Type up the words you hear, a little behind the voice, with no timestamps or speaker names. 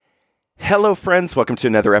Hello, friends. Welcome to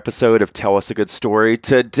another episode of Tell Us a Good Story.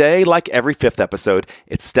 Today, like every fifth episode,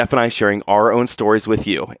 it's Steph and I sharing our own stories with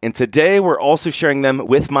you. And today, we're also sharing them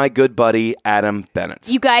with my good buddy, Adam Bennett.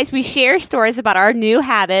 You guys, we share stories about our new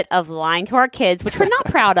habit of lying to our kids, which we're not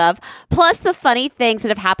proud of, plus the funny things that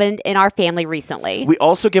have happened in our family recently. We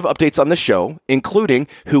also give updates on the show, including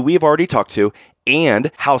who we've already talked to, and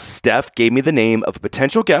how Steph gave me the name of a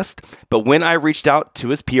potential guest, but when I reached out to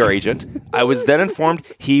his PR agent, I was then informed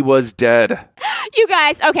he was dead. You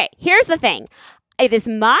guys, okay, here's the thing. It is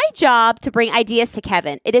my job to bring ideas to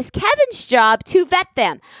Kevin. It is Kevin's job to vet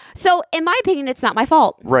them. So, in my opinion, it's not my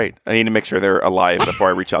fault. Right. I need to make sure they're alive before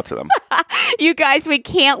I reach out to them. You guys, we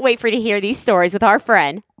can't wait for you to hear these stories with our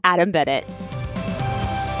friend, Adam Bennett.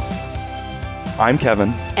 I'm Kevin.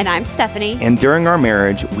 And I'm Stephanie. And during our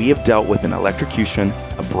marriage, we have dealt with an electrocution,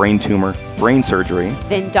 a brain tumor, brain surgery.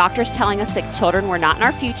 Then doctors telling us that children were not in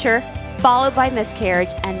our future, followed by miscarriage,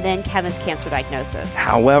 and then Kevin's cancer diagnosis.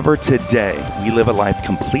 However, today, we live a life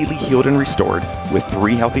completely healed and restored with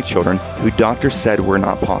 3 healthy children who doctors said were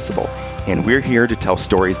not possible. And we're here to tell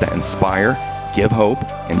stories that inspire, give hope,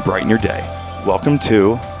 and brighten your day. Welcome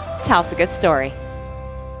to Tell Us a Good Story.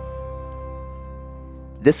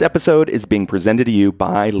 This episode is being presented to you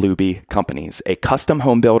by Luby Companies, a custom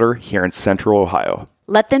home builder here in Central Ohio.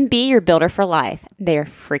 Let them be your builder for life. They're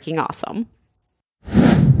freaking awesome.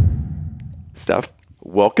 Steph,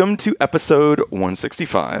 welcome to episode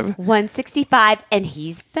 165. 165, and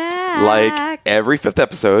he's back. Like every fifth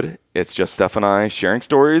episode, it's just Steph and I sharing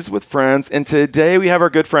stories with friends. And today we have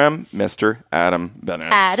our good friend, Mr. Adam Bennett.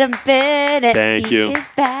 Adam Bennett. Thank you. Is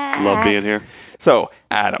back. Love being here. So,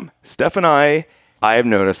 Adam, Steph and I have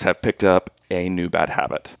noticed, have picked up a new bad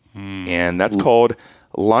habit. And that's called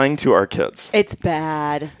lying to our kids. It's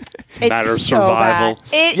bad. It's Matter of so survival.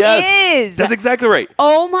 bad. It Yes, is. that's exactly right.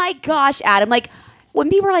 Oh my gosh, Adam. Like,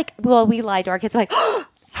 when people are like, well, we lied to our kids, I'm like,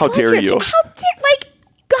 How dare you?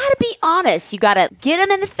 Gotta be honest. You gotta get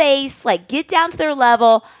them in the face, like, get down to their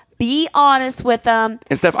level, be honest with them.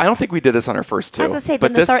 And Steph, I don't think we did this on our first two. I was gonna say,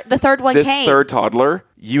 but then the third one this came. This third toddler,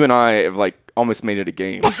 you and I have almost made it a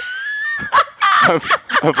game of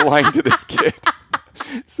lying to this kid.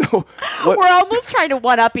 So what? We're almost trying to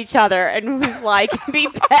one-up each other and who's be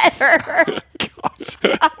better. Gosh.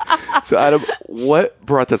 So Adam, what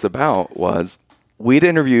brought this about was we'd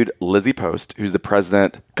interviewed Lizzie Post, who's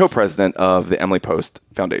the co-president of the Emily Post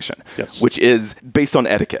Foundation, Yes. which is based on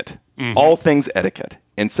etiquette, all things etiquette.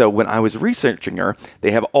 And so when I was researching her,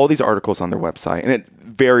 they have all these articles on their website, and it's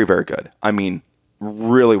very, very good. I mean,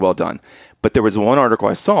 really well done. But there was one article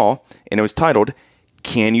I saw, and it was titled,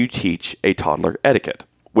 "Can You Teach a Toddler Etiquette?"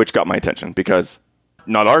 Which got my attention because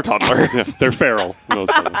not our toddler. They're feral.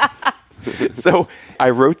 So I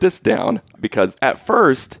wrote this down because at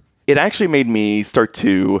first it actually made me start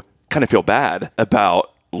to kind of feel bad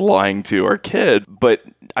about lying to our kids, but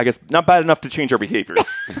I guess not bad enough to change our behaviors.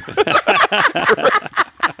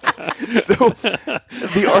 So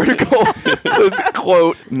the article was,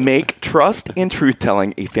 quote, "Make trust and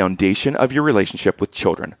truth-telling a foundation of your relationship with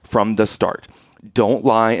children from the start. Don't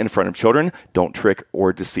lie in front of children. Don't trick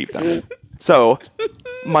or deceive them." So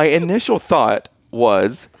my initial thought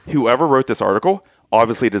was whoever wrote this article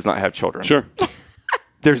obviously does not have children. Sure.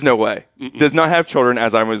 There's no way. Does not have children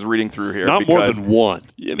as I was reading through here. Not more than one.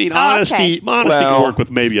 I mean, honesty can work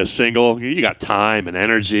with maybe a single. You got time and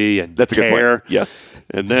energy and That's a good care. point. Yes.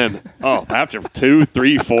 And then, after 2,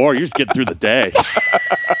 3, 4, you're just getting through the day.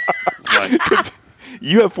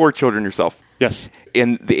 You have 4 children yourself. Yes.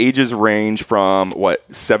 And the ages range from,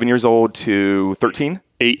 7 years old to 13?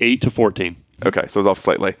 8 to 14. Okay, so it's off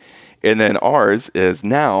slightly. And then ours is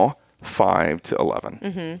now 5 to 11.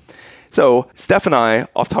 Mm-hmm. So Steph and I,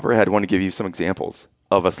 off the top of our head, want to give you some examples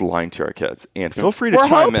of us lying to our kids. And feel free to We're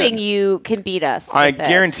chime in. hoping you can beat us. I with this.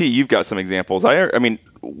 guarantee you've got some examples. I mean,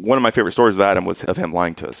 one of my favorite stories with Adam was of him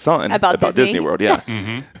lying to his son About Disney World. Yeah.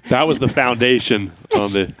 That was the foundation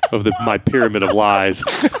of my pyramid of lies.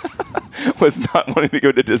 Was not wanting to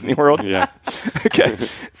go to Disney World. Yeah. Okay.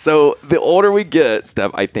 So the older we get,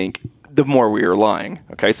 Steph, I think, the more we are lying.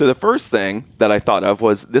 Okay. So the first thing that I thought of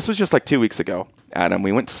was, this was just 2 weeks ago, Adam,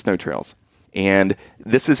 we went to Snow Trails. And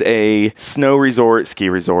this is a snow resort, ski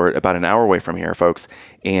resort, about an hour away from here, folks.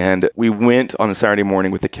 And we went on a Saturday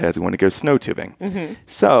morning with the kids. We wanted to go snow tubing. Mm-hmm.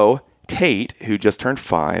 So Tate, who just turned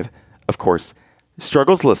 5, of course,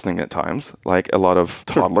 struggles listening at times, like a lot of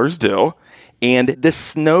toddlers do. And this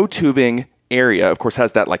snow tubing area, of course,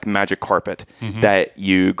 has that magic carpet that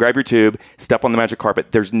you grab your tube, step on the magic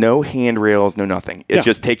carpet. There's no handrails, no nothing. It's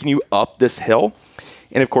just taking you up this hill.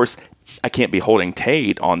 And of course, I can't be holding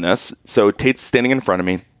Tate on this. So Tate's standing in front of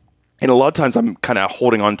me. And a lot of times I'm kind of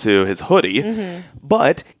holding onto his hoodie,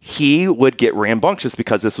 but he would get rambunctious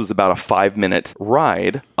because this was about a 5-minute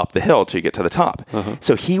ride up the hill till you get to the top.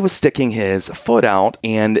 So he was sticking his foot out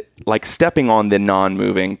and like stepping on the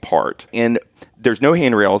non-moving part. And there's no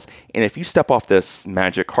handrails. And if you step off this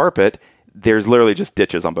magic carpet, there's literally just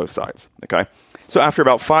ditches on both sides. Okay. So after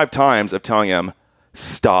about 5 times of telling him,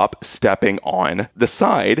 stop stepping on the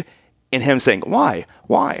side, and him saying, why?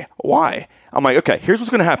 I'm like, okay, here's what's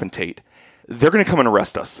going to happen, Tate. They're going to come and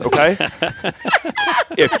arrest us, okay?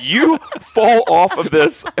 If you fall off of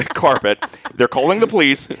this carpet, they're calling the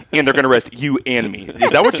police, and they're going to arrest you and me.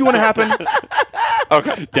 Is that what you want to happen?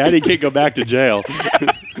 Okay. Daddy can't go back to jail.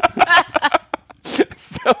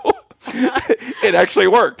 So it actually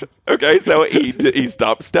worked. Okay, so he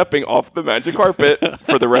stopped stepping off the magic carpet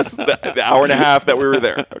for the rest of the hour and a half that we were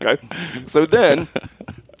there. Okay, so then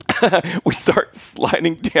we start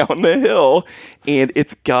sliding down the hill, and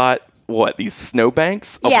it's got these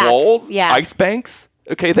snowbanks of walls, ice banks.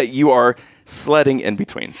 Okay, that you are sledding in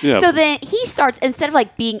between. Yeah. So then he starts, instead of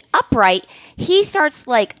like being upright, he starts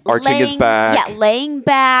like arching his back. Yeah, laying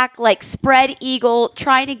back, like spread eagle,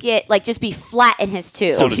 trying to get like just be flat in his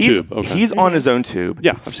tube. So he's on his own tube.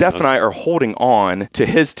 Yeah, Steph and I are holding on to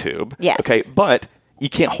his tube. Yes. Okay, but you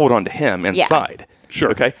can't hold on to him inside. Sure.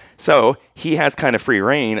 Okay, so he has kind of free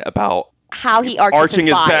reign about how he arching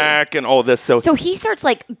his body. back and all this. So he starts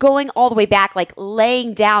like going all the way back, like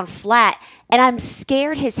laying down flat. And I'm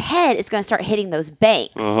scared his head is going to start hitting those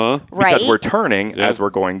banks. Right? Because we're turning as we're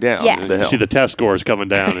going down the hill. You see the test scores coming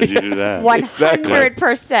down as you do that.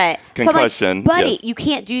 100%. Concussion. So I'm like, buddy, you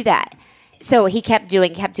can't do that. So he kept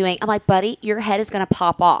doing. I'm like, buddy, your head is going to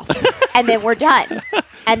pop off. And then we're done.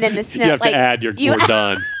 And then the snow. You have to add we're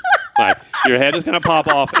done. Like, your head is going to pop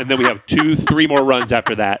off, and then we have 2-3 more runs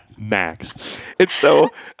after that, max. So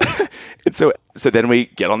then we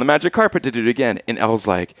get on the magic carpet to do it again. And Elle's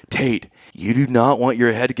like, Tate, you do not want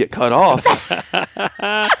your head to get cut off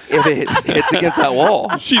if it hits against that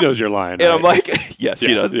wall. She knows you're lying. And I'm like, yes,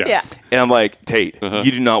 she does. Yeah. And I'm like, Tate,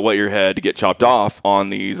 you do not want your head to get chopped off on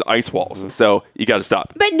these ice walls. So you got to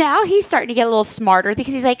stop. But now he's starting to get a little smarter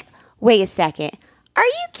because he's like, wait a second. Are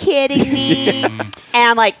you kidding me? And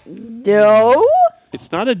I'm like, no. It's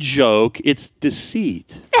not a joke. It's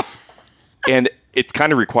deceit. And it's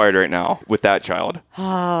kind of required right now with that child.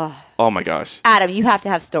 Oh my gosh. Adam, you have to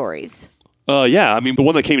have stories. Yeah, I mean, the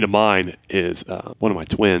one that came to mind is one of my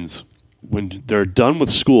twins. When they're done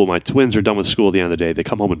with school, my twins are done with school at the end of the day. They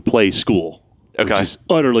come home and play school, which is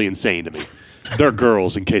utterly insane to me. They're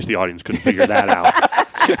girls, in case the audience couldn't figure that out.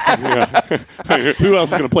 Who else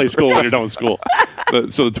is going to play school when you're done with school?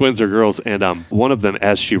 So the twins are girls, and one of them,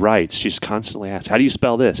 as she writes, she's constantly asked, how do you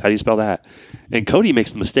spell this? How do you spell that? And Cody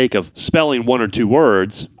makes the mistake of spelling 1 or 2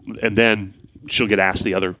 words, and then she'll get asked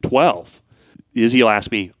the other 12. Izzy will ask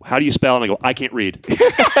me, how do you spell? And I go, I can't read.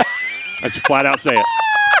 I just flat out say it.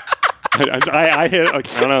 I hit, like,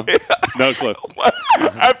 I don't know. No clue.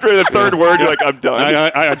 After the third word, you're like, I'm done.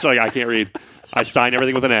 I can't read. I sign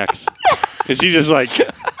everything with an X. And she's just like...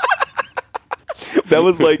 That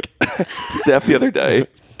was like Steph the other day.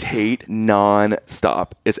 Tate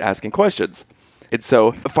non-stop is asking questions. And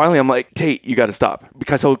so finally I'm like, Tate, you got to stop.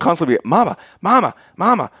 Because he'll constantly be, mama, mama,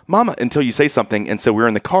 mama, mama, until you say something. And so we're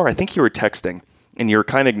in the car. I think you were texting and you're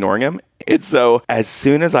kind of ignoring him. And so as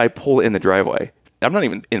soon as I pull in the driveway, I'm not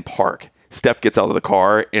even in park. Steph gets out of the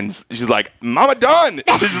car and she's like, Mama, done.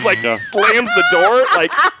 She just like slams the door.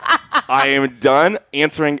 Like, I am done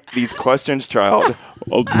answering these questions, child.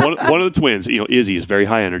 One of the twins, Izzy, is very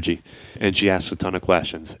high energy, and she asks a ton of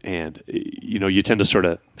questions. And, you tend to sort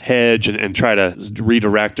of hedge and try to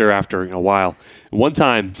redirect her after a while. One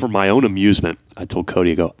time, for my own amusement, I told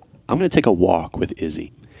Cody, I go, I'm going to take a walk with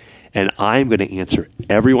Izzy, and I'm going to answer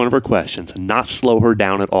every one of her questions and not slow her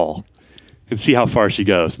down at all and see how far she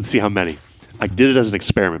goes and see how many. I did it as an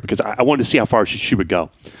experiment because I wanted to see how far she would go.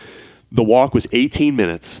 The walk was 18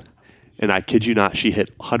 minutes. And I kid you not, she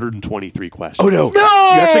hit 123 questions. Oh, no.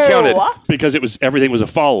 You actually counted. Because everything was a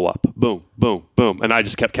follow-up. Boom, boom, boom. And I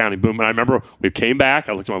just kept counting. Boom. And I remember we came back.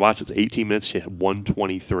 I looked at my watch. It's 18 minutes. She had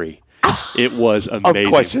 123. It was amazing.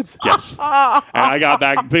 Of questions? Yes. And I got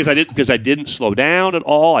back because I didn't slow down at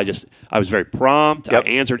all. I was very prompt. Yep. I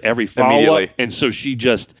answered every follow-up. And so it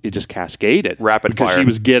just cascaded. Rapid fire. Because she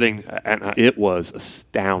was getting, and it was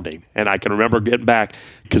astounding. And I can remember getting back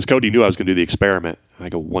because Cody knew I was going to do the experiment. I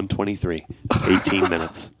go, 123, 18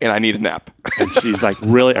 minutes. And I need a nap. And she's like,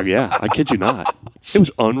 really? Yeah, I kid you not. It was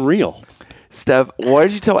unreal. Steph, why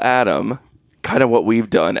did you tell Adam kind of what we've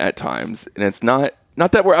done at times? And it's not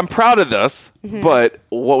that I'm proud of this, but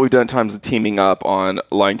what we've done at times is teaming up on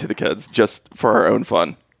lying to the kids just for our own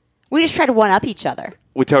fun. We just try to one-up each other.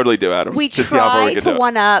 We totally do, Adam. We to see how far we try can to do it.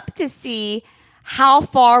 one-up to see how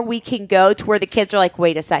far we can go to where the kids are like,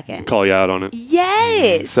 wait a second. Call you out on it.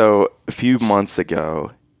 Yes. So a few months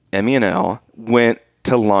ago, Emmy and Elle went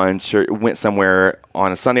to lunch or went somewhere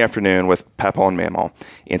on a Sunday afternoon with Papa and Mamaw.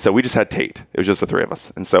 And so we just had Tate. It was just the three of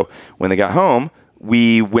us. And so when they got home,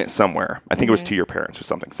 we went somewhere. I think it was to your parents or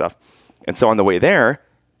something stuff. And so on the way there,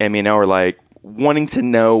 Emmy and Elle were like wanting to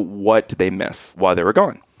know what did they miss while they were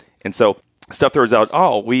gone. And so Steph throws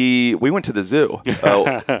out, we went to the zoo.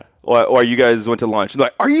 Or you guys went to lunch. And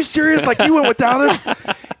like, are you serious? Like you went without us?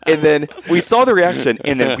 And then we saw the reaction,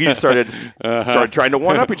 and then we just started trying to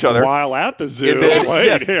one up each other. While at the zoo. Then, Wait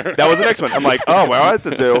yes, here. that was the next one. I'm like, while at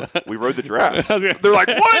the zoo, we rode the giraffes. They're like,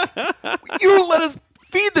 what? You let us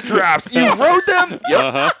feed the giraffes. You rode them?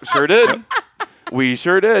 Yep, sure did. We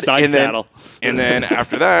sure did. Side saddle. And then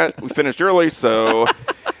after that, we finished early, so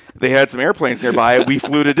they had some airplanes nearby. We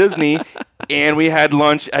flew to Disney, and we had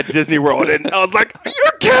lunch at Disney World. And I was like,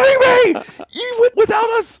 you're kidding me! You went without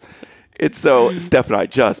us? It's so Steph and I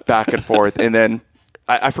just back and forth. And then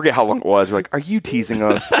I forget how long it was. We're like, are you teasing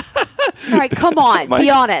us? All right, come on.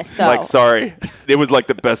 Be honest, though. Like, sorry. It was like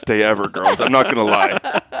the best day ever, girls. I'm not going to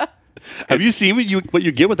lie. Have you seen what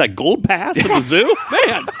you get with that gold pass at the zoo?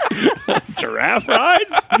 Man, giraffe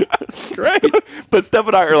rides? Great. But Steph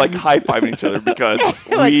and I are like high-fiving each other because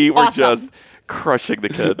we were awesome. just crushing the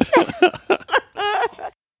kids.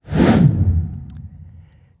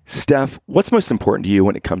 Steph, what's most important to you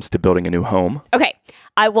when it comes to building a new home? Okay.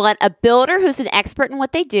 I want a builder who's an expert in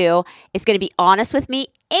what they do, is going to be honest with me,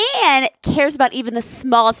 and cares about even the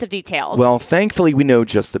smallest of details. Well, thankfully, we know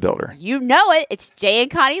just the builder. You know it. It's Jay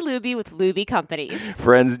and Connie Luby with Luby Companies.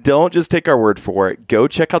 Friends, don't just take our word for it. Go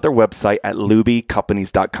check out their website at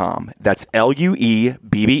lubycompanies.com. That's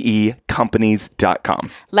LUEBBE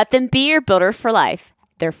companies.com. Let them be your builder for life.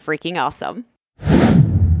 They're freaking awesome.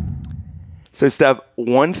 So, Steph,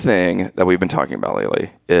 one thing that we've been talking about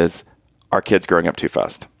lately is our kids growing up too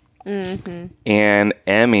fast. Mm-hmm. And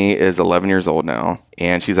Emmy is 11 years old now,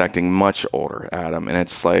 and she's acting much older, Adam. And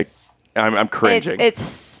it's like, I'm cringing. It's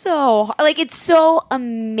so, it's so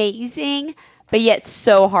amazing, but yet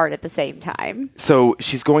so hard at the same time. So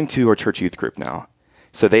she's going to our church youth group now.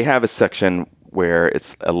 So they have a section where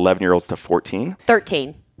it's 11-year-olds to 14.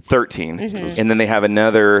 13. Mm-hmm. And then they have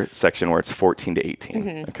another section where it's 14 to 18.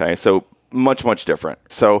 Mm-hmm. Okay, so much, much different.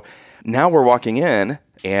 So now we're walking in,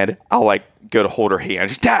 and I'll go to hold her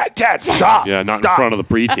hand. Dad, stop. Yeah, not stop. in front of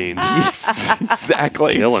the preteens. Yes,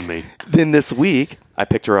 exactly. Killing me. Then this week, I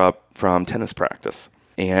picked her up from tennis practice.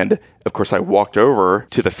 And, of course, I walked over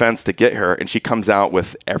to the fence to get her, and she comes out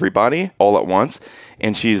with everybody all at once.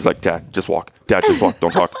 And she's like, Dad, just walk. Dad, just walk.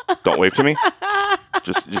 Don't talk. Don't wave to me.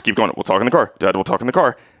 Just keep going. We'll talk in the car. Dad, we'll talk in the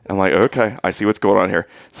car. I'm like, okay, I see what's going on here.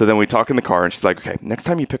 So then we talk in the car, and she's like, okay, next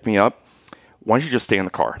time you pick me up, why don't you just stay in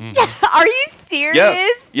the car? Are you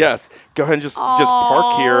serious? Yes. Go ahead and just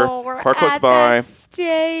park here, park close by,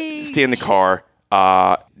 stay in the car.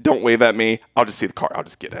 Don't wave at me. I'll just see the car. I'll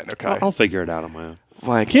just get in, okay? I'll figure it out on my own.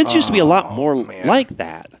 Like, Kids used to be a lot more like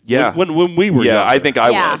that. Yeah. When we were younger. I think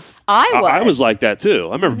I was. I was like that, too.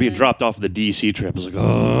 I remember being dropped off at the D.C. trip. I was like,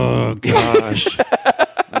 oh, gosh.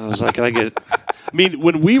 I was like,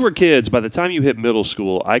 when we were kids, by the time you hit middle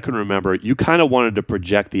school, I can remember you kind of wanted to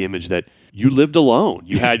project the image that you lived alone.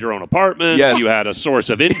 You had your own apartment. Yes. You had a source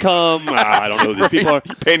of income. I don't know who these people are.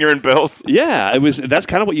 You're paying your own bills. Yeah, that's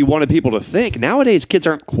kind of what you wanted people to think. Nowadays, kids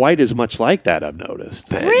aren't quite as much like that, I've noticed.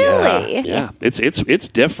 Really? Yeah, it's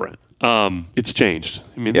different. It's changed.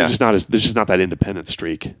 I mean, there's just not that independent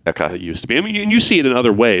streak that it used to be. I mean, you see it in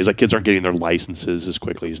other ways. Like kids aren't getting their licenses as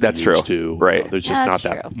quickly as they used to. Right. There's just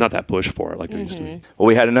not that push for it like there used to be. Well,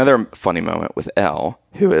 we had another funny moment with Elle,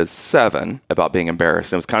 who is 7, about being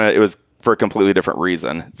embarrassed. It was for a completely different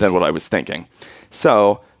reason than what I was thinking.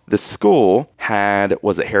 So the school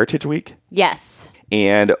was it Heritage Week? Yes.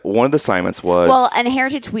 And one of the assignments was... Well, and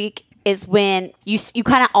Heritage Week is when you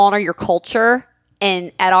kind of honor your culture.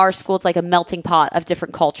 And at our school, it's like a melting pot of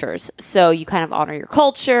different cultures. So you kind of honor your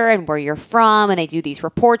culture and where you're from, and they do these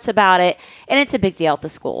reports about it. And it's a big deal at the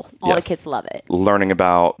school. All the kids love it. Learning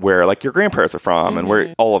about where your grandparents are from and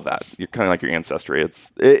where all of that. You're kind of like your ancestry.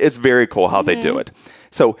 It's very cool how they do it.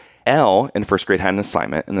 So Elle in first grade had an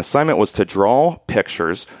assignment, and the assignment was to draw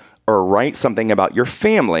pictures or write something about your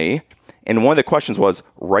family. And one of the questions was,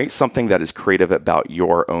 write something that is creative about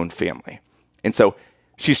your own family. And so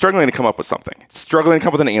she's struggling to come up with something, struggling to come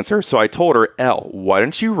up with an answer. So I told her, Elle, why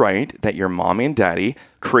don't you write that your mommy and daddy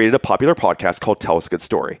created a popular podcast called Tell Us a Good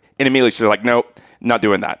Story? And immediately she's like, nope, not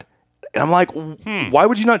doing that. And I'm like, why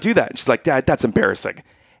would you not do that? And she's like, Dad, that's embarrassing.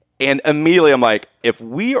 And immediately I'm like, if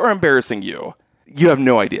we are embarrassing you, you have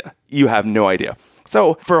no idea. You have no idea.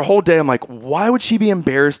 So for a whole day, I'm like, why would she be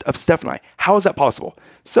embarrassed of Steph and I? How is that possible?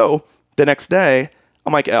 So the next day,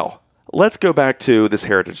 I'm like, Elle, let's go back to this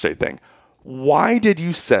Heritage Day thing. Why did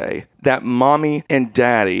you say that mommy and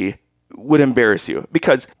daddy would embarrass you?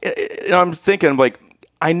 Because I'm thinking, like,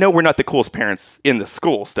 I know we're not the coolest parents in the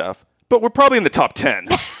school, Steph, but we're probably in the top 10.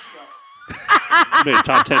 Maybe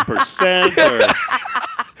top 10%. Or...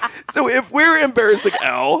 So if we're embarrassing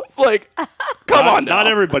Elle, it's like, come on now. Not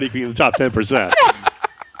everybody can be in the top 10%.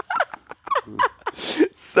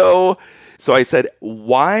 So I said,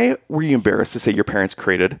 why were you embarrassed to say your parents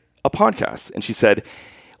created a podcast? And she said,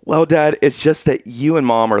 well, Dad, it's just that you and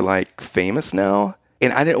Mom are like famous now.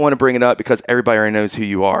 And I didn't want to bring it up because everybody already knows who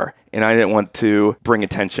you are. And I didn't want to bring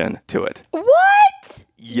attention to it. What?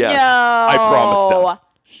 Yes. No. I promise, Steph.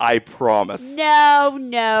 I promise.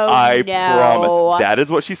 No. I promise. That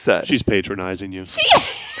is what she said. She's patronizing you.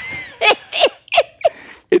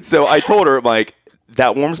 And so I told her, like,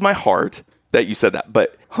 that warms my heart that you said that.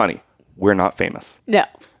 But, honey, we're not famous. No.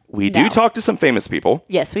 We do talk to some famous people.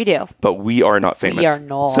 Yes, we do. But we are not famous. We are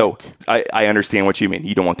not. So I understand what you mean.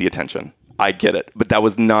 You don't want the attention. I get it. But that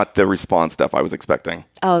was not the response stuff I was expecting.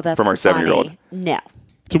 Oh, that's from our 7-year-old. No.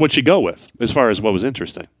 So what'd she go with as far as what was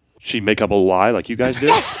interesting? She make up a lie like you guys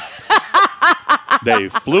did? They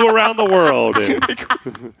flew around the world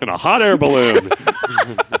in a hot air balloon.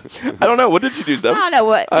 I don't know. What did she do, Steph? I don't know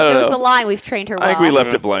what. It was the line. We've trained her well. I think we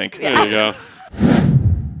left it blank. There you go.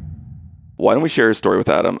 Why don't we share a story with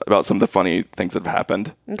Adam about some of the funny things that have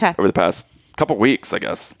happened over the past couple weeks, I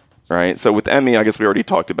guess. Right? So with Emmy, I guess we already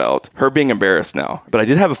talked about her being embarrassed now. But I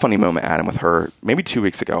did have a funny moment, Adam, with her maybe 2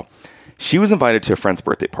 weeks ago. She was invited to a friend's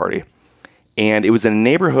birthday party. And it was in a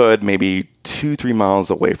neighborhood maybe 2-3 miles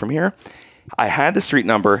away from here. I had the street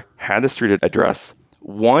number, had the street address.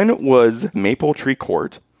 One was Maple Tree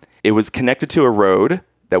Court. It was connected to a road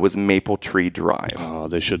that was Maple Tree Drive. Oh,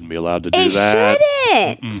 they shouldn't be allowed to do It that.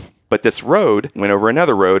 shouldn't. Mm-mm. But this road went over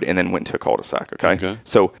another road and then went into a cul-de-sac, okay?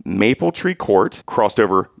 So Maple Tree Court crossed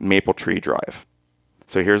over Maple Tree Drive.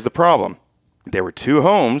 So here's the problem. There were 2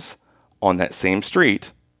 homes on that same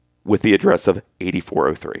street with the address of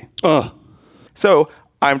 8403. So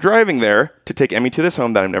I'm driving there to take Emmy to this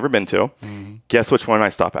home that I've never been to. Mm-hmm. Guess which one I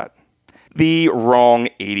stop at? The wrong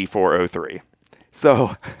 8403.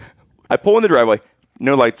 So I pull in the driveway,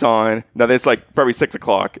 no lights on. Now it's like probably 6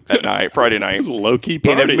 o'clock at night, Friday night. Low-key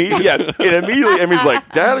party. And immediately Emmy's like,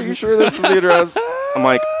 Dad, are you sure this is the address? I'm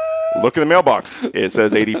like, look in the mailbox. It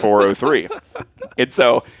says 8403. And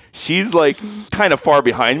so she's like kind of far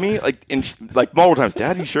behind me, like multiple times.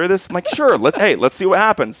 Dad, are you sure this? I'm like, sure. Let's see what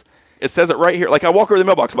happens. It says it right here. Like I walk over the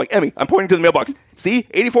mailbox. I'm like, Emmy, I'm pointing to the mailbox. See,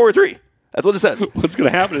 8403. That's what it says. What's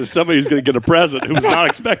going to happen is somebody's going to get a present who's not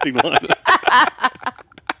expecting one.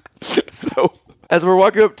 So as we're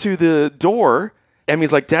walking up to the door,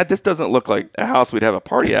 Emmy's like, Dad, this doesn't look like a house we'd have a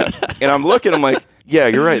party at. And I'm looking, I'm like, yeah,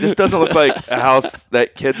 you're right. This doesn't look like a house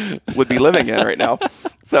that kids would be living in right now.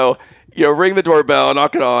 So, ring the doorbell,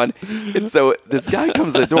 knock it on. And so this guy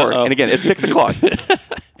comes to the door. And again, it's 6 o'clock.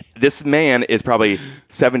 This man is probably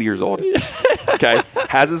 70 years old. Okay?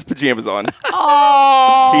 Has his pajamas on.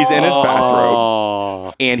 Oh. He's in his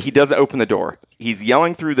bathrobe. And he doesn't open the door. He's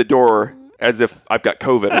yelling through the door as if I've got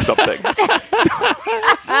COVID or something.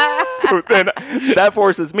 So then that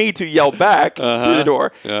forces me to yell back through the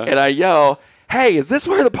door. Yeah. And I yell, hey, is this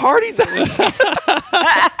where the party's at?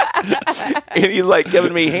 And he's like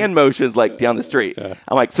giving me hand motions like down the street. Yeah.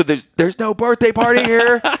 I'm like, so there's no birthday party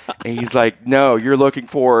here? And he's like, no, you're looking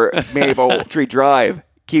for Maple Tree Drive.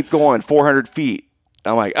 Keep going, 400 feet.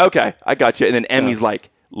 I'm like, okay, I got you. And then Emmy's like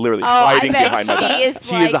literally hiding behind my back.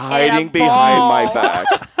 She is hiding behind my back.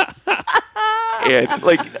 And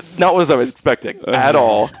like, not what I was expecting at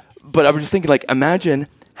all. But I was just thinking, like, imagine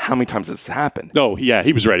how many times this has happened. Oh, yeah,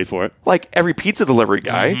 he was ready for it. Like, every pizza delivery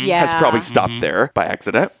guy has probably stopped there by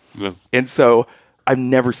accident. Yeah. And so I've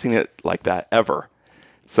never seen it like that ever.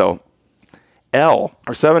 So Elle,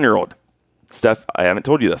 our 7-year-old, Steph, I haven't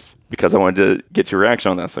told you this because I wanted to get your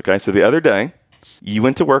reaction on this, okay? So the other day, you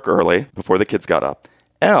went to work early before the kids got up.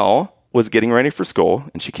 Elle was getting ready for school,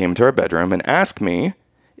 and she came into our bedroom and asked me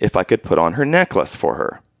if I could put on her necklace for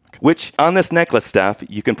her, which on this necklace, Steph,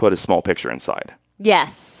 you can put a small picture inside.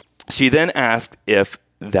 Yes. She then asked if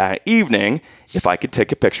that evening, if I could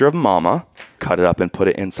take a picture of Mama, cut it up, and put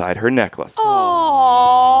it inside her necklace.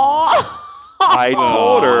 Aww. I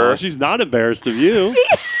told her. She's not embarrassed of you.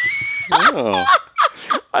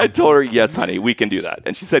 I told her, yes, honey, we can do that.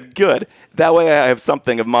 And she said, good. That way I have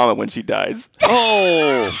something of Mama when she dies.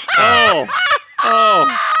 Oh.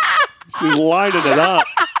 She's lining it up.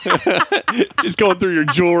 Just going through your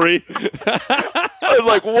jewelry. I was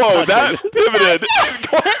like, whoa, that pivoted.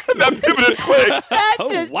 That pivoted quick. That Oh,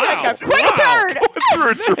 just wow. took a quick turn. Going through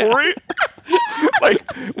a jewelry. Like,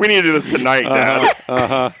 we need to do this tonight,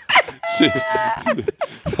 Dad.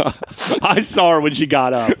 I saw her when she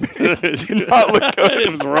got up. Did not look good.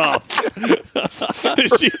 It was rough.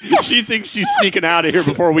 she thinks she's sneaking out of here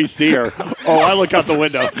before we see her. Oh, I look out the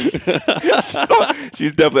window.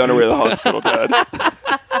 She's definitely on her way to the hospital, Dad.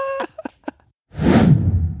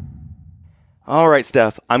 All right,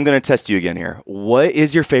 Steph, I'm going to test you again here. What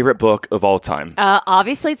is your favorite book of all time?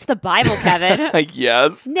 Obviously, it's the Bible, Kevin.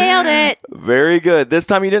 Yes. Nailed it. Very good. This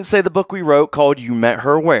time you didn't say the book we wrote called You Met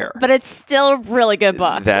Her Where. But it's still a really good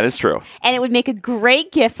book. That is true. And it would make a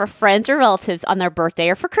great gift for friends or relatives on their birthday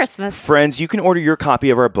or for Christmas. Friends, you can order your copy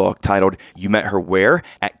of our book titled You Met Her Where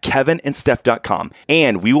at kevinandsteph.com.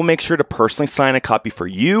 And we will make sure to personally sign a copy for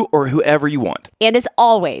you or whoever you want. And as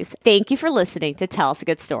always, thank you for listening to Tell Us a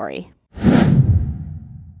Good Story.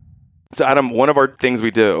 So, Adam, one of our things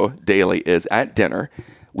we do daily is at dinner,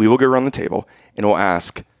 we will go around the table and we'll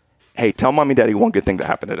ask, hey, tell Mommy and Daddy one good thing that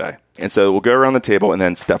happened today. And so we'll go around the table and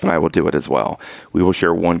then Steph and I will do it as well. We will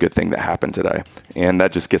share one good thing that happened today. And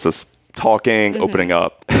that just gets us talking, opening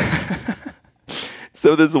up.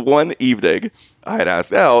 So this one evening, I had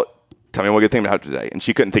asked Elle, tell me one good thing that happened today. And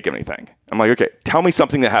she couldn't think of anything. I'm like, okay, tell me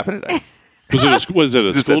something that happened today. Was it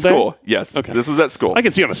a This school at day? school. Yes. Okay. This was at school. I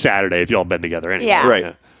can see on a Saturday if y'all been together anyway. Yeah.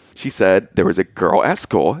 Right. She said there was a girl at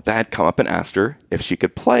school that had come up and asked her if she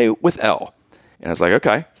could play with Elle. And I was like,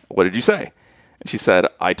 okay, what did you say? And she said,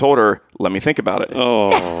 I told her, let me think about it.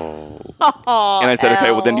 Oh. And I said,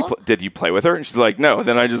 okay, well, then did you play with her? And she's like, no,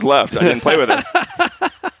 then I just left. I didn't play with her.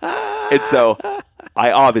 And so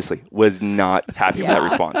I obviously was not happy with that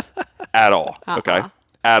response at all. Okay.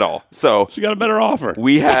 At all. So She got a better offer.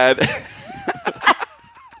 we had...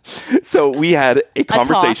 So we had a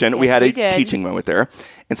conversation. talk. We Yes, had a we did. teaching moment there.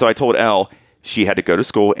 And so I told Elle she had to go to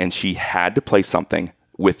school and she had to play something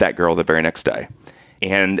with that girl the very next day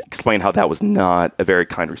and explain how that was not a very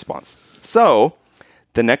kind response. So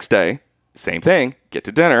the next day, same thing, get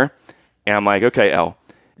to dinner. And I'm like, okay, Elle,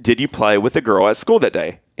 did you play with the girl at school that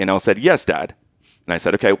day? And Elle said, yes, Dad. And I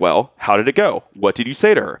said, okay, well, how did it go? What did you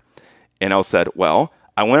say to her? And Elle said, well,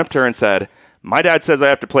 I went up to her and said, my dad says I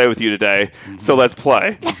have to play with you today, so let's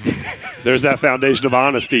play. There's that foundation of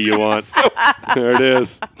honesty you want. There it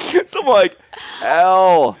is. So I'm like,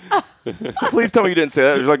 Elle, please tell me you didn't say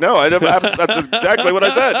that. She's like, no, that's exactly what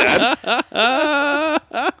I said,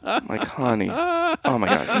 Dad. I'm like, honey, oh my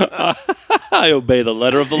gosh. I obey the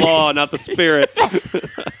letter of the law, not the spirit.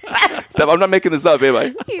 Steph, I'm not making this up, am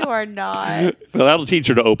I? You are not. Well, that'll teach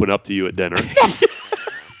her to open up to you at dinner.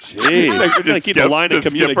 Jeez. Like, Gotta just keep the line of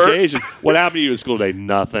just skip her? communication. What happened to you at school today?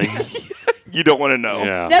 Nothing. You don't want to know.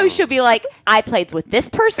 Yeah. No, she'll be like, I played with this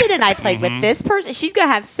person and I played with this person. She's going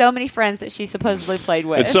to have so many friends that she supposedly played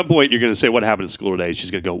with. At some point, you're going to say, what happened at school today?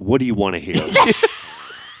 She's going to go, what do you want to hear?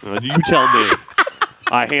 You tell me.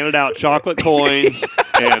 I handed out chocolate coins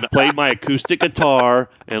and played my acoustic guitar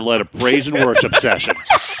and led a praise and worship session.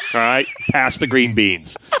 All right? Pass the green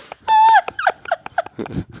beans.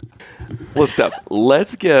 Well, Steph,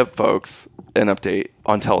 let's give folks an update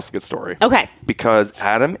on Tell Us a Good Story. Okay. Because,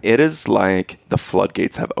 Adam, it is like the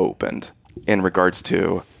floodgates have opened in regards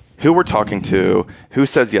to who we're talking to, who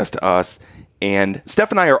says yes to us. And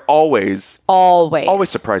Steph and I are always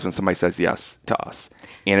surprised when somebody says yes to us.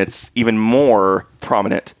 And it's even more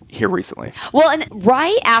prominent here recently. Well, and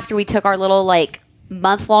right after we took our little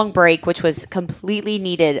month-long break, which was completely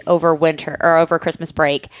needed over winter or over Christmas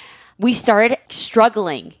break, we started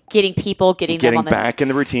struggling getting them on this, back in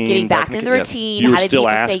the routine. getting back in the routine. You were How did still people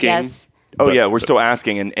asking? say yes? Oh, yeah, we're still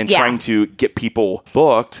asking and Yeah. trying to get people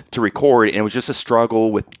booked to record. And it was just a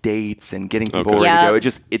struggle with dates and getting people ready Yeah. to go.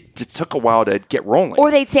 It just took a while to get rolling. Or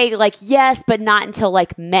they'd say yes, but not until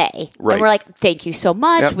May. Right. And we're like, thank you so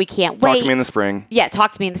much. Yep. We can't wait. Talk to me in the spring. Yeah,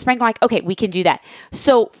 talk to me in the spring. I'm like, okay, we can do that.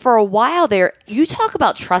 So for a while there, you talk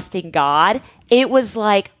about trusting God. It was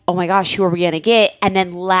like, oh my gosh, who are we going to get? And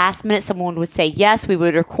then last minute, someone would say yes, we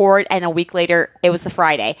would record. And a week later, it was the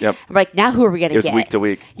Friday. Yep. I'm like, now who are we going to get? It was week to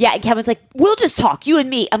week. Yeah. And Kevin's like, we'll just talk, you and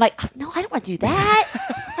me. I'm like, no, I don't want to do that.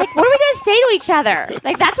 What are we going to say to each other?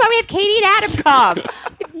 That's why we have Katie and Adam come.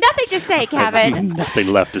 We have nothing to say, Kevin. Nothing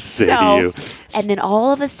left to say to you. And then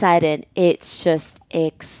all of a sudden, it's just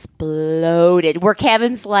exploded. Where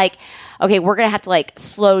Kevin's like, okay, we're going to have to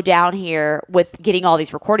slow down here with getting all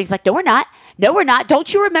these recordings. Like, no, we're not. No, we're not.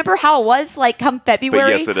 Don't you remember how it was come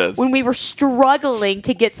February? But yes, it is. When we were struggling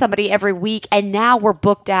to get somebody every week, and now we're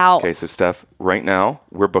booked out. Okay, so Steph, right now,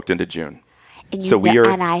 we're booked into June. And So we are,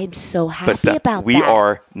 and I'm so but happy Steph, about we that.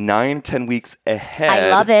 are 9-10 weeks ahead. I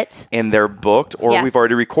love it. And they're booked, or Yes. we've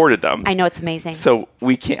already recorded them. I know, it's amazing. So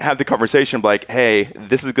we can't have the conversation like, hey,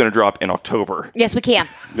 this is going to drop in October. Yes, we can. I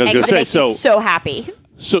was gonna It say, makes me so happy.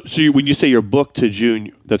 So when you say you're booked to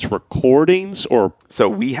June, that's recordings or So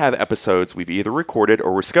we have episodes we've either recorded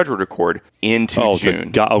or we're scheduled to record into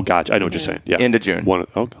June. Gotcha. I know what you're saying. Yeah, Into June. One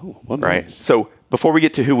Right. nice. So before we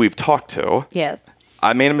get to who we've talked to, Yes.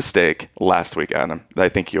 I made a mistake last week, Adam, that I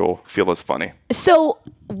think you'll feel is funny. So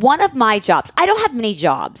one of my jobs, I don't have many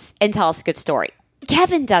jobs, and tell us a good story.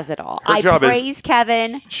 Kevin does it all. Her I job is- praise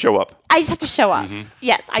Kevin. Show up. I just have to show up.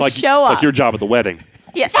 Yes, I Like, show up. like your job at the wedding.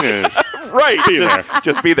 Yes. Right. Be there.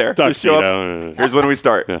 Just be there. Just show Tuxedo. up. Here's when we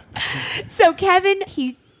start. Yeah. So Kevin,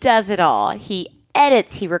 he does it all. He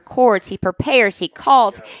edits, he records, he prepares, he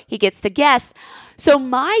calls, he gets the guests. So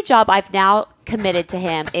my job, I've now committed to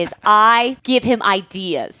him, is I give him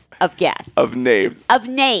ideas of guests. Of names. Of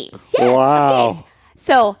names. Yes, Wow. of names.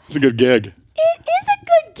 So It's a good gig. it is a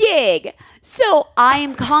good gig. So I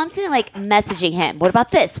am constantly like messaging him. What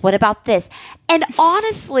about this? What about this? And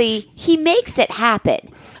honestly, he makes it happen.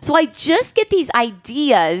 So I just get these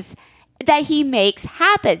ideas that he makes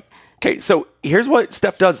happen. Okay, so here's what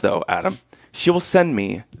Steph does, though, Adam. She will send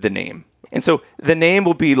me the name. And so the name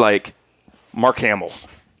will be like Mark Hamill.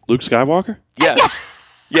 Luke Skywalker? Yes.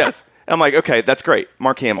 Yes. And I'm like, okay, that's great.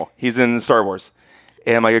 Mark Hamill. He's in Star Wars.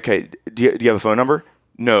 And I'm like, okay, do you have a phone number?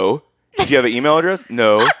 No. Do you have an email address?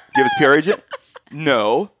 No. Do you have his PR agent?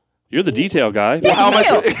 No. You're the detail guy. How am I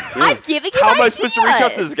Thank you. supposed I'm giving you How am I supposed to reach out to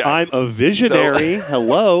ideas. this guy? I'm a visionary.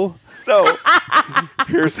 Hello. So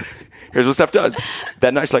here's what Steph does.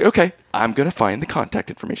 That night she's like, okay, I'm going to find the contact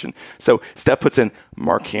information. So Steph puts in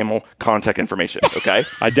Mark Hamill contact information, okay?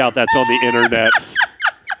 I doubt that's on the internet.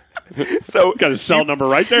 So Got his cell number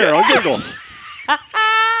right there on Google.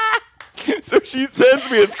 So she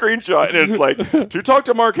sends me a screenshot, and it's like, to talk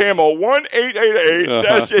to Mark Hamill,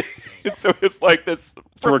 1-888-. And so it's like this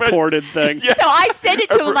Recorded thing. Yeah. So I send it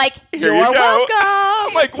to him like, Here you're you go. welcome.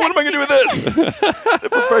 I'm like, what am I going to do with this? The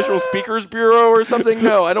Professional Speakers Bureau or something?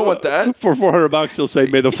 No, I don't want that. For $400, she'll say,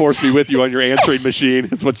 "May the force be with you" on your answering machine.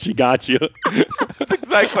 That's what she got you. That's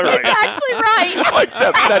exactly right. It's actually right. Like,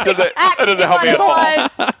 Steph, that doesn't help me at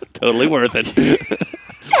all. Totally worth it.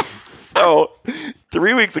 So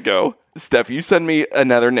 3 weeks ago, Steph, you sent me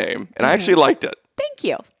another name, and I actually liked it. Thank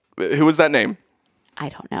you. Who was that name? I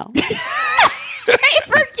don't know. I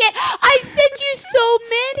forget. I sent you so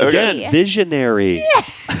many. Again, visionary.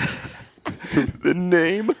 The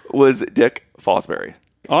name was Dick Fosbury.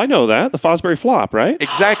 Oh, I know that. The Fosbury flop, right?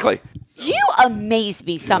 Exactly. You amaze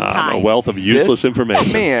me sometimes. I'm a wealth of useless This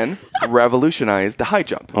information. man revolutionized the high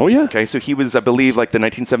jump. Oh, yeah. Okay, so he was, I believe, like the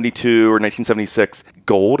 1972 or 1976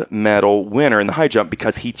 gold medal winner in the high jump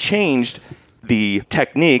because he changed the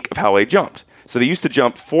technique of how they jumped. So they used to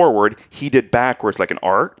jump forward. He did backwards like an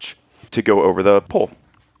arch to go over the pole.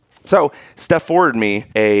 So Steph forwarded me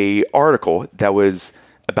a article that was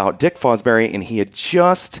about Dick Fosbury, and he had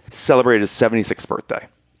just celebrated his 76th birthday.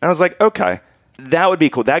 And I was like, okay, that would be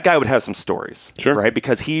cool. That guy would have some stories, Sure. right?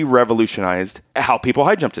 Because he revolutionized how people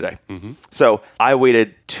high jump today. So I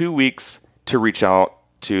waited 2 weeks to reach out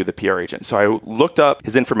to the PR agent. So I looked up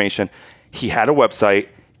his information. He had a website.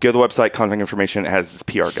 Go to the website, contact information. It has his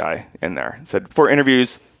PR guy in there. It said, for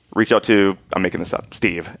interviews, reach out to, I'm making this up,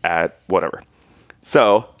 Steve at whatever.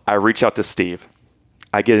 So I reach out to Steve.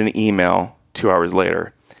 I get an email 2 hours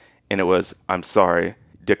later, and it was, I'm sorry,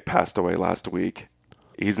 Dick passed away last week.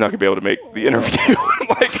 He's not going to be able to make the interview. I'm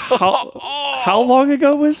like, How long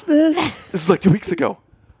ago was this? this was like 2 weeks ago.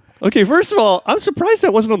 Okay, first of all, I'm surprised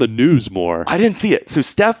that wasn't on the news more. I didn't see it. So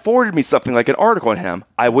Steph forwarded me something like an article on him.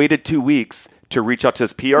 I waited 2 weeks to reach out to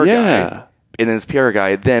his PR guy. And then his PR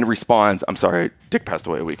guy then responds, I'm sorry, Dick passed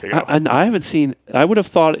away a week ago. And I haven't seen. I would have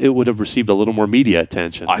thought it would have received a little more media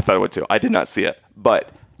attention. I thought it would too. I did not see it. But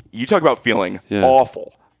you talk about feeling Yeah.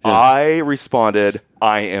 awful. Yeah. I responded,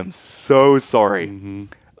 I am so sorry.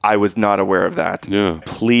 I was not aware of that. Yeah.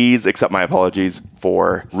 Please accept my apologies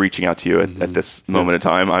for reaching out to you at this moment in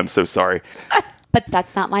time. I'm so sorry. But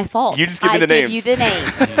that's not my fault. You just give me the I names. give you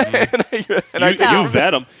the names. And I You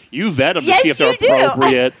vet them. You vet them Yes, to see if they're you do.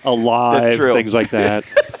 appropriate, alive, That's true. things like that.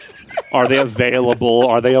 Are they available?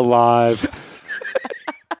 Are they alive?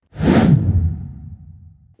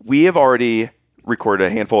 we have already recorded a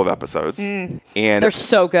handful of episodes. And They're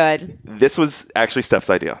so good. this was actually Steph's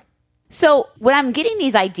idea. So when I'm getting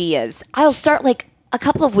these ideas, I'll start like a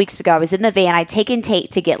couple of weeks ago. I was in the van. I'd taken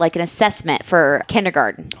tape to get like an assessment for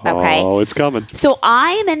kindergarten. Okay. Oh, it's coming. So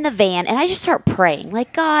I am in the van and I just start praying,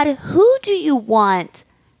 like, God, who do you want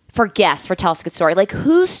for guests for Tell Us a Good Story. Like,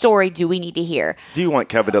 whose story do we need to hear? Do you want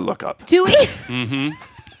Kevin to look up? Do we?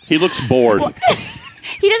 He looks bored.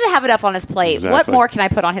 He doesn't have enough on his plate. Exactly. What more can I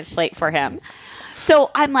put on his plate for him?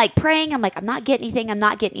 So I'm like praying. I'm like, I'm not getting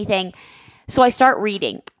anything. So I start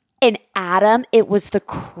reading. And Adam, it was the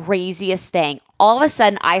craziest thing. All of a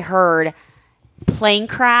sudden, I heard plane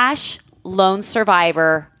crash, lone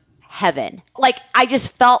survivor, heaven. Like, I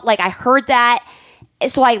just felt like I heard that.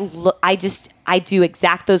 So I do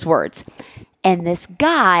exact those words. And this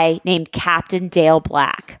guy named Captain Dale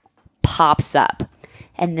Black pops up.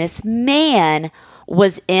 And this man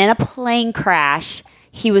was in a plane crash.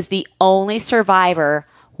 He was the only survivor,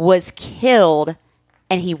 was killed,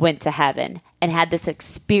 and he went to heaven and had this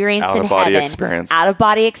experience in heaven.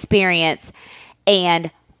 Out-of-body experience.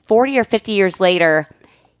 And 40 or 50 years later,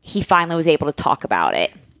 he finally was able to talk about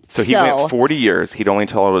it. So he went 40 years. He'd only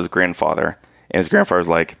told his grandfather. And his grandfather was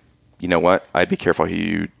like, you know what? I'd be careful who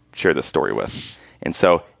you share this story with. And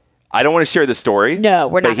so I don't want to share the story. No,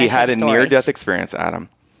 we're not But he had a story. near-death experience, Adam.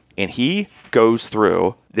 And he goes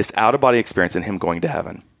through this out-of-body experience and him going to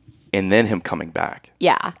heaven. And then him coming back.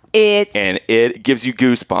 Yeah. And it gives you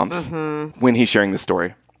goosebumps when he's sharing the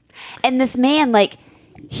story. And this man, like,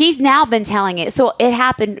 he's now been telling it. So it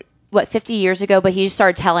happened, 50 years ago? But he just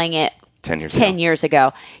started telling it 10 years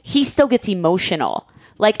ago. He still gets emotional.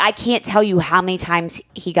 Like, I can't tell you how many times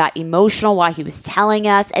he got emotional while he was telling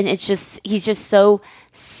us. And it's just, he's just so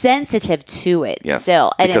sensitive to it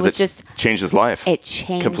still. And because it was just changed his life. It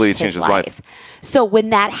changed completely changed his life. So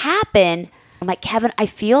when that happened, I'm like, Kevin, I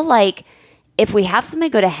feel like if we have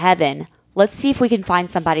somebody go to heaven, let's see if we can find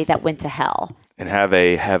somebody that went to hell. And have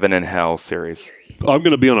a heaven and hell series. I'm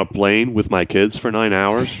going to be on a plane with my kids for 9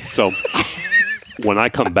 hours. So when I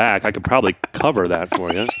come back, I could probably cover that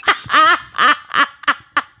for you.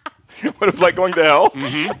 What it's like going to hell?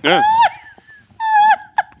 Yeah.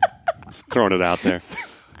 Just throwing it out there.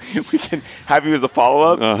 We can have you as a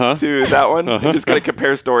follow-up to that one. And just kind of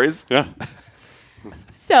compare stories. Yeah.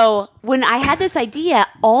 So when I had this idea,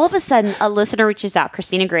 all of a sudden a listener reaches out,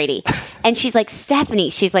 Christina Grady, and she's like, Stephanie,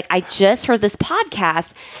 she's like, I just heard this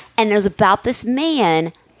podcast and it was about this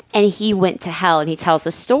man and he went to hell and he tells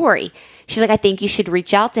a story. She's like, I think you should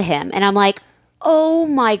reach out to him. And I'm like, oh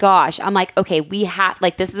my gosh. I'm like, okay,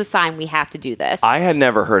 this is a sign we have to do this. I had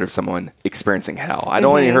never heard of someone experiencing hell. I'd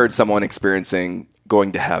only heard someone experiencing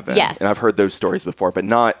going to heaven. Yes. And I've heard those stories before, but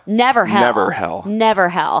not Never hell. Never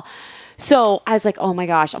hell. So I was like, oh my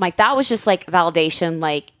gosh. I'm like, that was just like validation.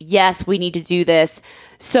 Like, yes, we need to do this.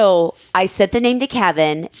 So I sent the name to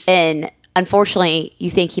Kevin, and unfortunately,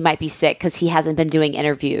 you think he might be sick because he hasn't been doing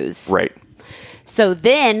interviews. Right. So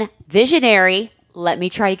then, visionary, let me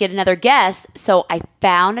try to get another guest. So I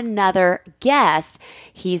found another guest.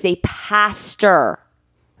 He's a pastor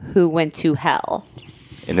who went to hell.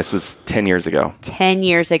 And this was 10 years ago. 10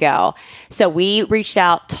 years ago. So we reached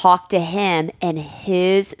out, talked to him, and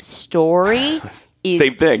his story is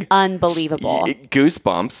Same thing. Unbelievable.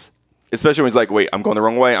 Goosebumps. Especially when he's like, wait, I'm going the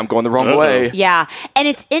wrong way. I'm going the wrong way. Yeah. And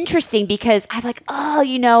it's interesting because I was like,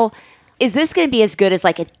 oh, is this going to be as good as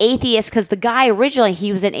like an atheist? Because the guy originally,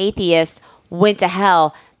 he was an atheist, went to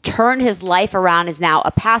hell, turned his life around, is now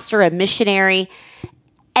a pastor, a missionary.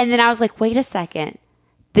 And then I was like, wait a second.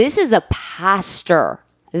 This is a pastor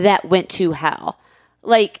that went to hell.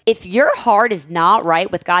 Like, if your heart is not right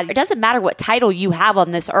with God, it doesn't matter what title you have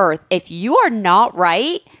on this earth. If you are not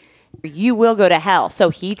right, you will go to hell. So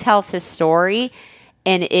he tells his story,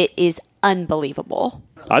 and it is unbelievable.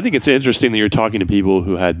 I think it's interesting that you're talking to people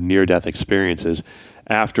who had near-death experiences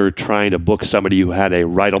after trying to book somebody who had a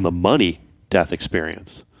right-on-the-money death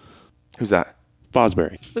experience. Who's that?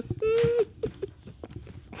 Fosbury.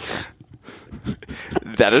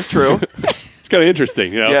 That is true. It's kind of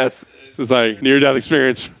interesting, Yes. It's like near-death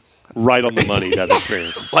experience, right on the money death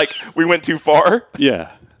experience. Like, we went too far?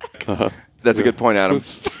 Yeah. That's a good point, Adam.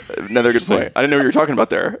 Another good point. I didn't know what you were talking about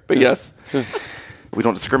there, but yes. We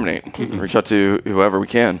don't discriminate. Reach out to whoever we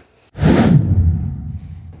can.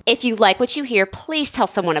 If you like what you hear, please tell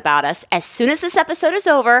someone about us. As soon as this episode is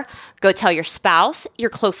over, go tell your spouse, your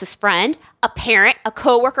closest friend, a parent, a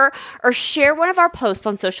coworker, or share one of our posts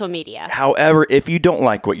on social media. However, if you don't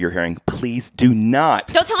like what you're hearing, please do not.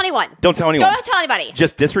 Don't tell anyone. Don't tell anyone. Don't tell anybody.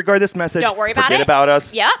 Just disregard this message. Don't worry about Forget it. about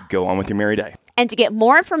us. Yep. Go on with your merry day. And to get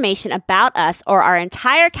more information about us or our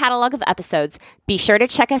entire catalog of episodes, be sure to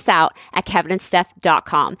check us out at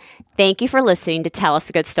kevinandsteph.com. Thank you for listening to Tell Us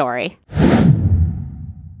a Good Story.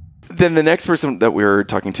 Then the next person that we're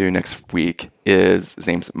talking to next week his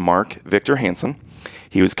name's Mark Victor Hansen.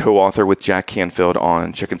 He was co-author with Jack Canfield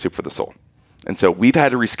on Chicken Soup for the Soul. And so we've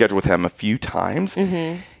had to reschedule with him a few times.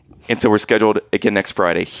 And so we're scheduled again next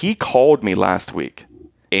Friday. He called me last week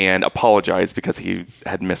and apologized because he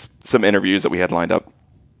had missed some interviews that we had lined up.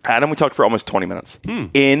 Adam, we talked for almost 20 minutes.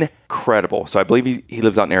 Incredible. So I believe he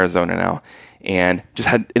lives out in Arizona now, and just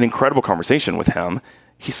had an incredible conversation with him.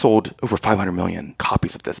 He sold over 500 million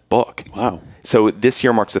copies of this book. Wow. So this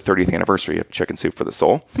year marks the 30th anniversary of Chicken Soup for the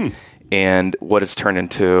Soul. And what it's turned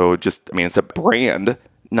into it's a brand,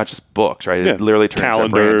 not just books, right? Yeah. It literally turned into a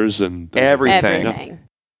brand. Calendars and Everything.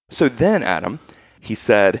 So then, Adam, he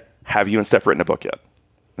said, have you and Steph written a book yet?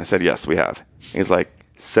 I said, yes, we have. He's like,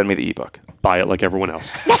 send me the ebook. Buy it like everyone else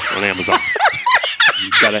on Amazon.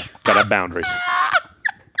 You gotta have boundaries.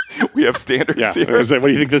 We have standards Yeah. here. I was like, what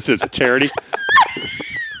do you think this is? A charity?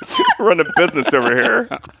 Run a business over here.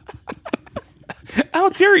 How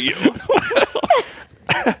dare you?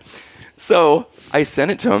 So I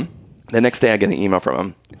sent it to him. The next day I get an email from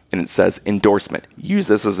him, and it says, endorsement. Use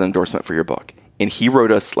this as an endorsement for your book. And he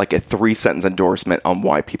wrote us like a 3-sentence endorsement on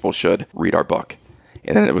why people should read our book.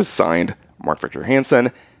 And then it was signed Mark Victor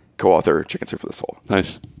Hansen, co-author, Chicken Soup for the Soul.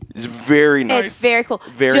 Nice. It's very nice. It's very cool.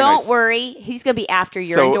 Very Don't nice. worry. He's going to be after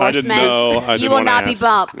your So, endorsement. I didn't You will wanna not be ask.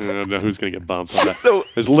 bumped. I don't know who's going to get bumped on that. So-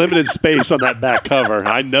 There's limited space on that back cover.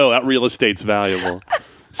 I know that real estate's valuable.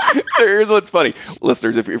 So here's what's funny.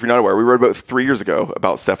 Listeners, if you're not aware, we wrote about 3 years ago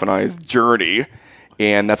about Steph and I's journey,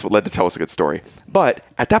 and that's what led to Tell Us a Good Story. But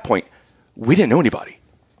at that point, we didn't know anybody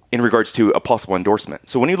in regards to a possible endorsement.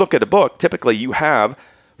 So when you look at a book, typically you have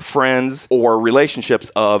friends or relationships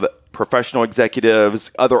of professional executives,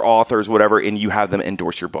 other authors, whatever, and you have them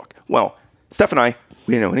endorse your book. Well, Steph and I,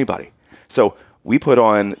 we didn't know anybody. So we put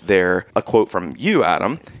on there a quote from you,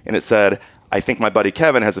 Adam, and it said, I think my buddy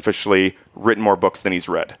Kevin has officially written more books than he's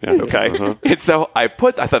read. Okay. And so I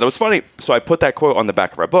thought that was funny. So I put that quote on the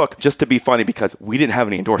back of our book just to be funny because we didn't have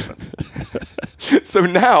any endorsements. So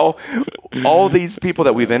now all these people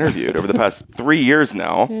that we've interviewed over the past 3 years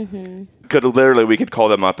now we could call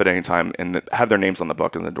them up at any time and have their names on the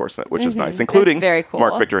book as an endorsement, which is nice, including very cool.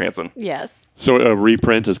 Mark Victor Hansen. Yes. So a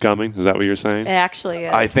reprint is coming? Is that what you're saying? It actually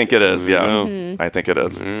is. I think it is. Yeah. Mhm. I think it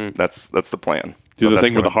is. That's the plan. Do But the that's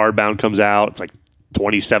thing where the gonna- hardbound comes out. It's like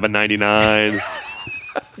 $27.99.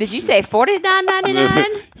 Did you say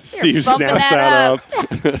 $49.99? See who bumping snaps that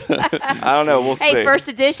that up. I don't know. We'll see. Hey, first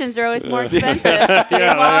editions are always more expensive. Yeah, While they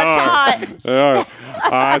it's are. hot. They are.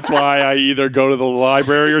 That's why I either go to the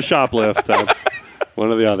library or shoplift. That's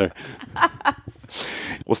one or the other.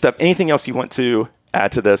 Well, Steph, anything else you want to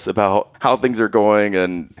add to this about how things are going?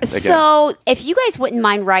 And again, So, if you guys wouldn't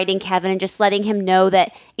mind writing Kevin and just letting him know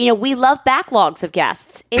that, we love backlogs of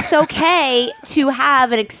guests. It's okay to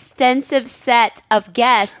have an extensive set of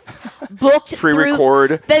guests booked pre-record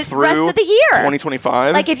through the through rest of the year.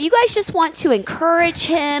 2025. Like, if you guys just want to encourage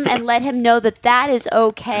him and let him know that that is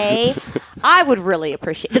okay, I would really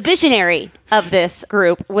appreciate. The visionary of this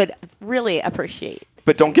group would really appreciate.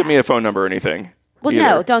 But don't give me a phone number or anything. Well, either.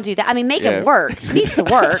 no, don't do that. I mean, make Yeah. him work. He needs to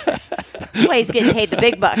work. That's why he's getting paid the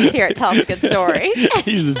big bucks here at Tell Us a Good Story.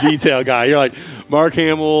 He's a detail guy. You're like, Mark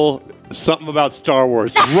Hamill, something about Star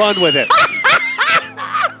Wars. Run with it.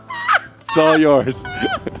 It's all yours.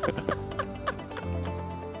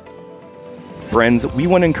 Friends, we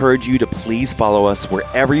want to encourage you to please follow us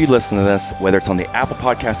wherever you listen to this, whether it's on the Apple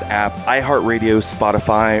Podcast app, iHeartRadio,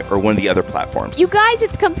 Spotify, or one of the other platforms. You guys,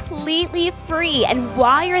 it's completely free. And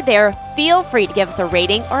while you're there, feel free to give us a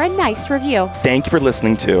rating or a nice review. Thank you for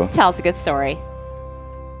listening to Tell Us a Good Story.